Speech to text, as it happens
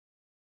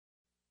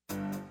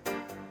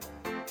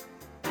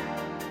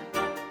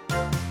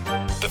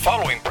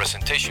following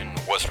presentation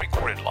was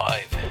recorded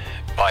live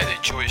by the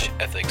Jewish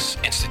Ethics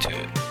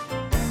Institute.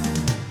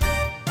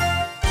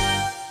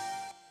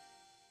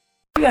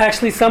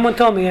 Actually, someone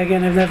told me,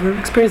 again, I've never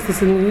experienced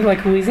this in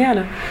like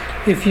Louisiana.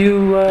 If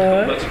you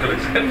That's a good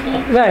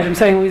example. right, I'm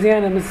saying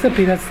Louisiana,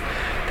 Mississippi. That's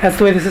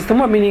the way the system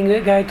works. Meaning, the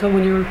guy told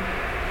when you were,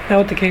 that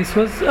what the case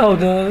was. Oh,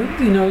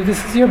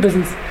 this is your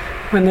business.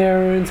 When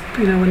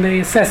when they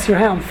assess your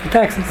house for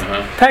taxes,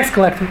 tax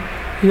collector,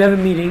 you have a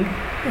meeting,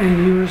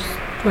 and you're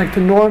like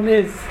the norm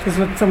is. This is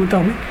what someone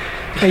told me.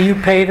 And you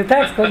pay the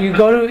tax. You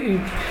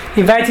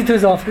he invites you to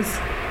his office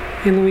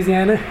in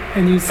Louisiana,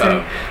 and you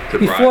say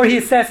before he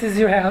assesses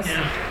your house,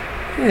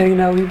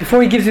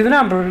 before he gives you the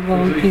number,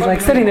 well, he's like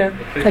sitting there,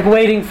 like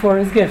waiting for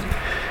his gift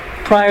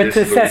prior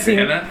to assessing.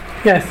 Louisiana?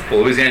 Yes. Well,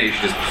 Louisiana, you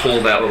should just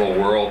pull that little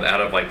world out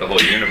of like the whole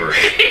universe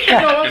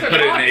and put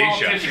it in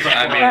Asia.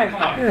 I mean, Right.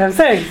 I'm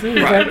saying,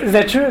 is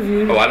that true? I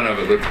don't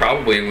know, but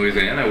probably in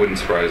Louisiana, it wouldn't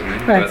surprise me.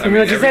 Right. But, So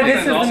you said this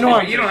is the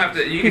norm. You don't have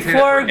to. You can say that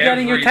Before for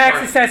getting your every tax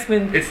part.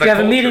 assessment, you It's the have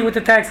a meeting culture. with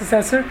the tax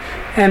assessor,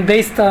 and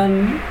based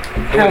on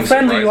how wouldn't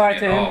friendly you surprise are me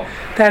to at him, all.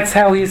 that's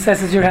how he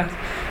assesses your house.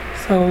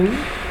 So,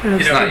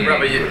 It's not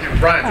unique.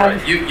 Brian's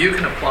right. You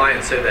can apply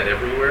and say that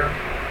everywhere.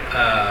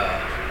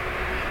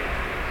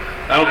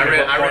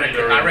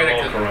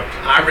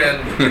 I ran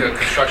a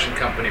construction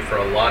company for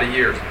a lot of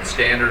years. The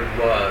standard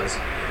was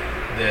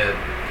that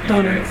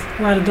donuts,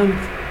 a lot of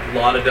donuts. a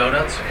lot of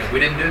donuts, and we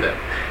didn't do that.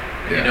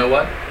 And you know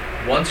what?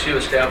 Once you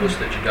establish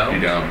that you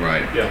don't,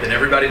 right. then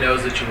everybody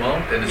knows that you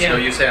won't, and it's no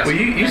use asking.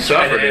 Well, you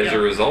suffered as a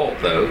result,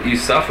 though. You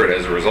suffered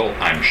as a result,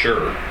 I'm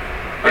sure.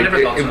 I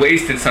never thought It so.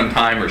 wasted some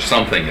time or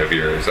something of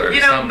yours, or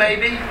something.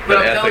 Maybe, but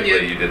I'm telling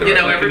ethically, you did the right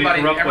thing.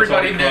 everybody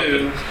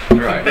knew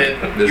Right. that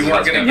This you is weren't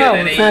what's going to gonna get No,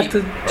 any it's not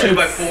the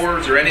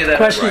 2x4s or any of that.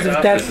 question is stuff.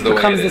 if that This is the way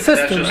becomes it the is.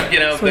 That's system. just,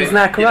 So it's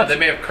not corruption. they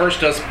may have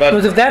cursed us, but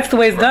Because if that's the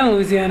way it's done in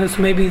Louisiana, so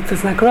maybe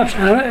it's not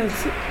corruption. I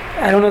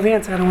don't know the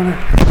answer. I don't want to.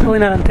 Really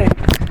not on tape.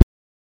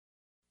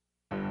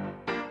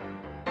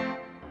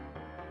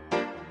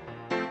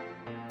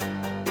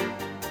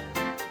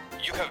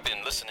 You have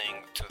been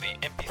listening to the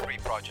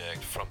MP3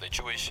 project from the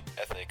Jewish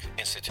Ethics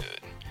Institute.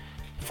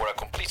 For a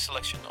complete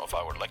selection of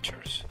our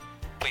lectures,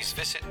 please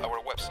visit our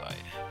website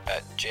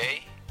at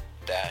j-ethics.org.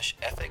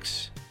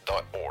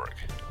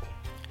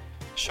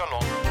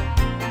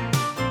 Shalom.